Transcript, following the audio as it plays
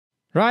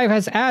Rive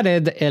has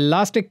added the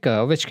elastic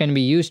curve, which can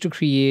be used to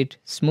create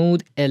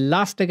smooth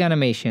elastic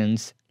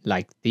animations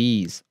like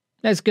these.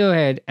 Let's go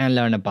ahead and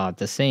learn about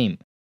the same.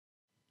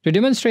 To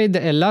demonstrate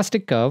the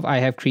elastic curve, I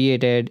have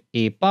created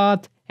a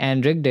path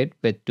and rigged it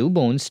with two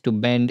bones to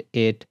bend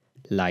it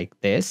like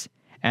this.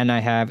 And I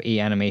have an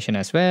animation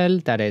as well,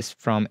 that is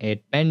from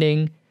it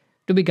bending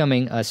to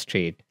becoming a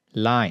straight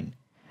line.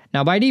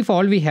 Now by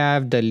default, we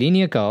have the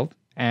linear curve,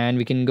 and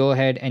we can go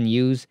ahead and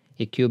use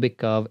a cubic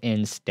curve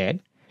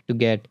instead to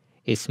get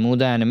a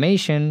smoother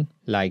animation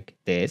like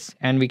this.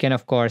 And we can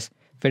of course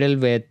fiddle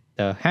with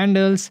the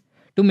handles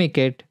to make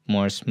it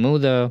more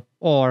smoother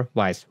or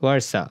vice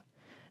versa.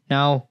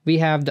 Now we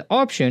have the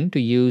option to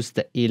use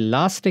the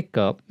elastic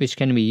curve, which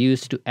can be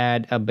used to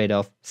add a bit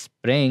of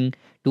spring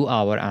to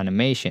our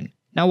animation.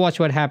 Now watch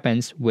what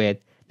happens with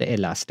the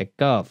elastic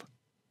curve.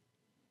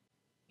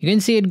 You can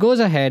see it goes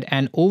ahead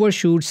and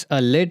overshoots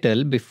a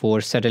little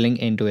before settling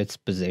into its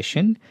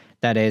position.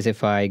 That is,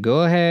 if I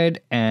go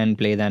ahead and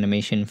play the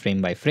animation frame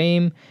by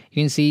frame,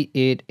 you can see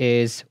it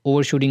is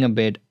overshooting a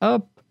bit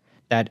up.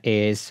 That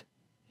is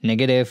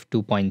negative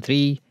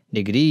 2.3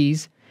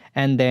 degrees,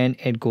 and then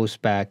it goes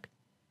back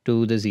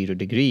to the 0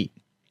 degree.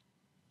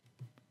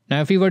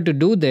 Now if we were to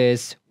do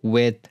this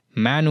with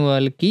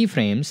manual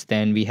keyframes,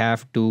 then we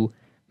have to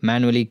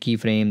manually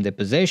keyframe the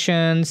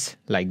positions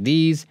like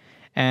these,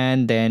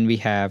 and then we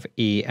have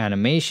a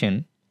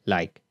animation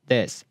like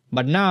this.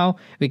 But now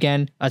we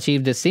can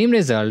achieve the same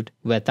result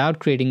without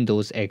creating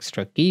those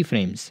extra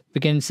keyframes.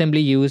 We can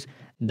simply use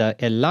the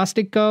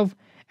elastic curve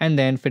and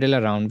then fiddle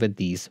around with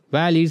these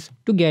values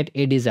to get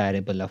a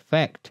desirable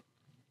effect.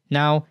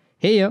 Now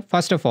here,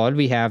 first of all,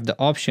 we have the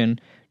option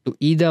to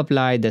either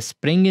apply the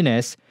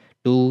springiness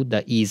to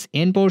the ease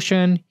in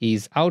portion,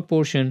 ease out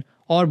portion,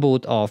 or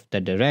both of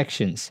the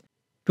directions.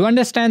 To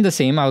understand the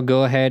same, I'll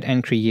go ahead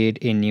and create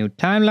a new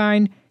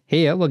timeline.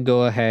 Here we'll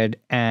go ahead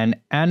and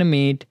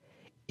animate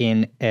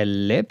in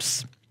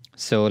ellipse.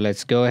 So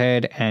let's go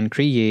ahead and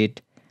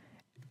create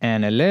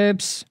an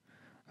ellipse.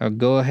 I'll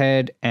go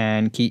ahead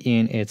and key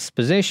in its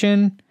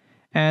position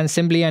and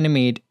simply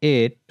animate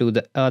it to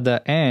the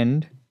other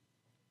end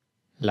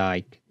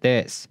like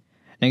this.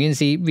 Now you can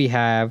see we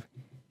have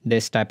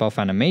this type of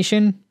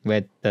animation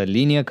with the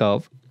linear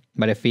curve,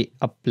 but if we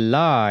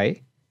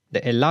apply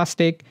the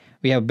elastic,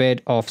 we have a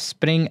bit of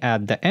spring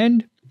at the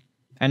end.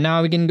 And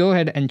now we can go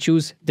ahead and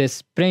choose this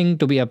spring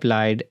to be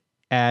applied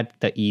at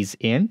the ease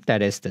in,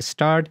 that is the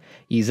start,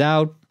 ease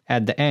out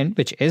at the end,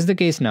 which is the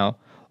case now,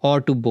 or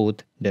to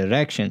both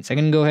directions. I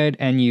can go ahead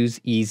and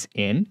use ease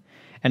in.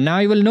 And now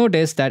you will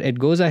notice that it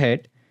goes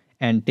ahead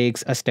and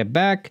takes a step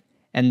back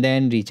and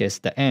then reaches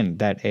the end,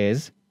 that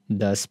is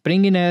the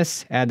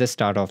springiness at the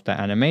start of the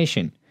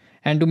animation.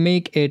 And to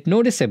make it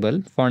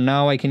noticeable, for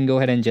now I can go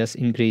ahead and just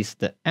increase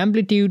the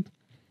amplitude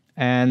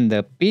and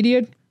the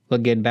period. We'll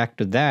get back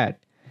to that.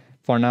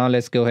 For now,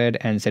 let's go ahead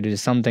and set it to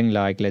something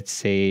like, let's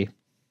say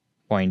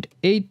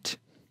 0.8.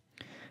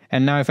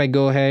 And now if I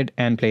go ahead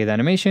and play the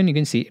animation, you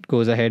can see it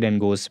goes ahead and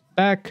goes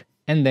back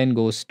and then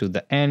goes to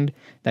the end.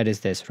 That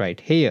is this right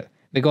here,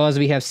 because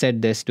we have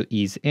set this to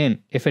ease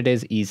in. If it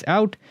is ease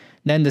out,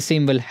 then the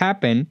same will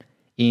happen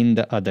in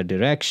the other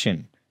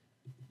direction.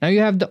 Now you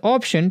have the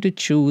option to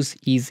choose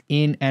ease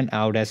in and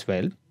out as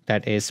well.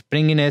 That is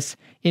springiness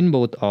in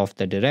both of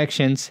the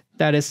directions.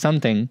 That is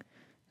something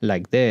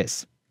like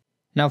this.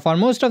 Now for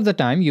most of the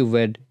time you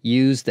would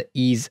use the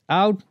ease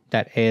out,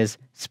 that is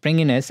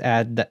springiness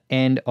at the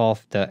end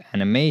of the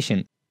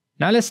animation.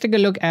 Now let's take a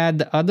look at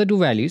the other two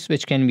values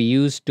which can be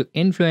used to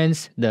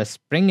influence the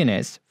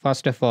springiness.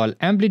 First of all,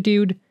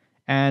 amplitude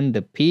and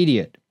the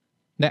period.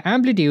 The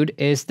amplitude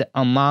is the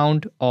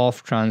amount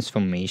of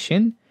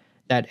transformation.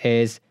 That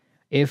is,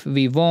 if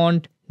we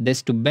want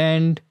this to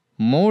bend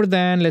more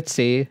than, let's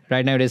say,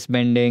 right now it is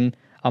bending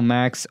a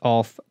max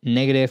of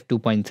negative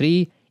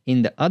 2.3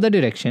 in the other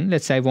direction.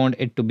 Let's say I want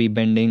it to be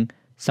bending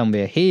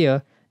somewhere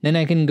here. Then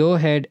I can go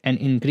ahead and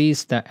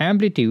increase the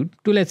amplitude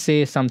to, let's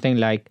say, something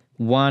like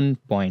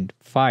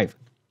 1.5.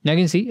 Now you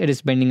can see it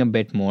is bending a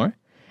bit more.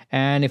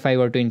 And if I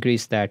were to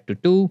increase that to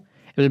 2,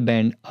 it will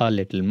bend a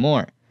little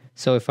more.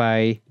 So if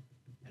I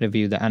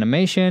review the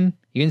animation,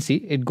 you can see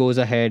it goes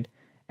ahead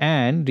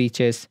and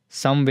reaches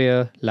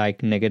somewhere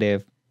like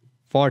negative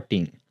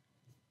 14.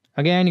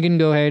 Again, you can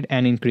go ahead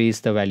and increase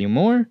the value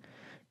more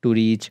to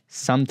reach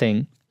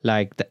something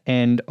like the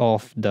end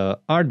of the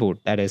artboard,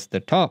 that is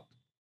the top.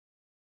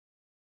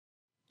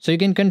 So you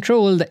can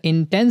control the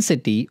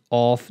intensity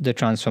of the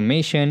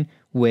transformation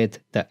with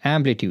the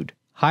amplitude.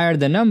 Higher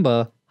the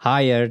number,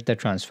 higher the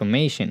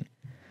transformation.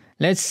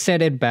 Let's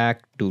set it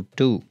back to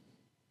 2.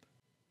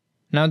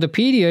 Now the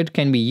period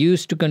can be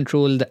used to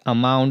control the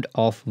amount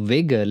of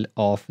wiggle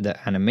of the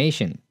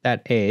animation.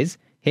 That is,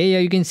 here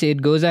you can see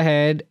it goes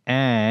ahead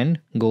and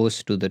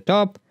goes to the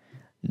top,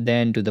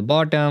 then to the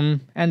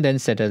bottom, and then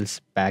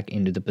settles back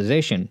into the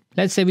position.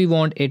 Let's say we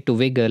want it to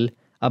wiggle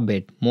a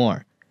bit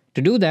more.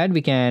 To do that,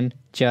 we can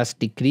just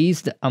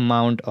decrease the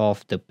amount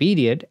of the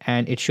period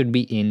and it should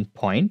be in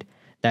point.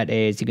 That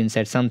is, you can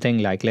set something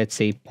like, let's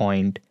say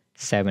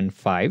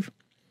 0.75.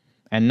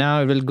 And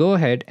now it will go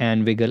ahead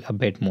and wiggle a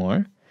bit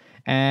more.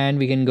 And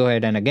we can go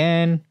ahead and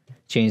again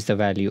change the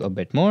value a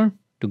bit more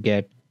to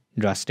get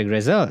drastic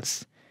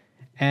results.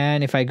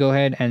 And if I go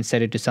ahead and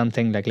set it to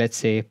something like, let's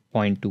say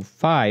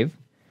 0.25,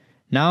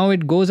 now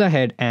it goes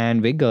ahead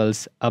and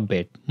wiggles a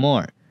bit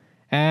more.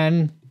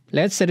 And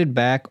let's set it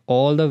back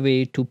all the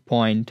way to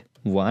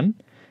 0.1.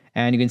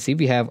 And you can see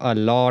we have a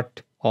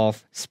lot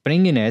of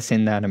springiness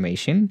in the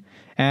animation.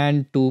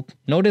 And to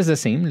notice the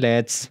same,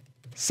 let's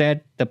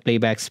set the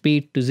playback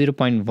speed to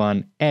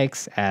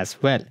 0.1x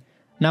as well.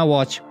 Now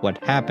watch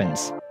what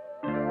happens.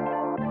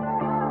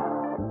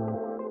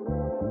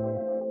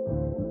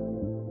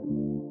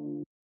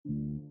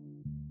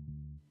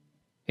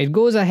 It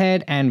goes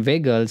ahead and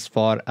wiggles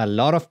for a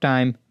lot of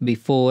time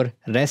before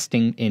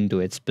resting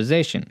into its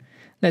position.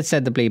 Let's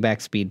set the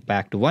playback speed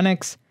back to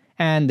 1x,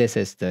 and this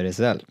is the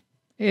result.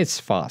 It's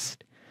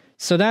fast.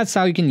 So that's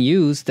how you can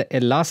use the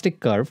elastic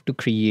curve to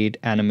create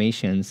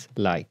animations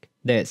like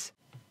this.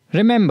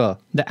 Remember,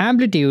 the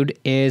amplitude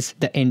is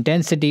the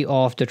intensity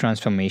of the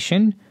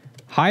transformation.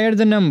 Higher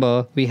the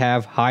number, we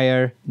have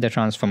higher the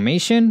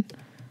transformation,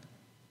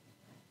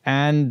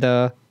 and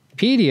the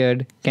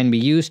period can be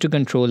used to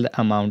control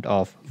the amount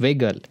of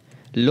wiggle.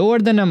 Lower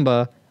the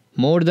number,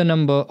 more the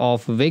number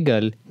of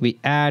wiggle we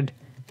add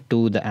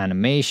to the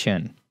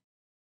animation.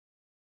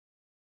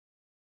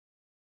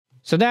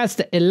 So that's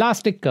the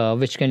elastic curve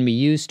which can be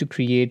used to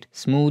create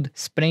smooth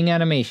spring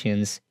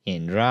animations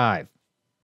in Rive.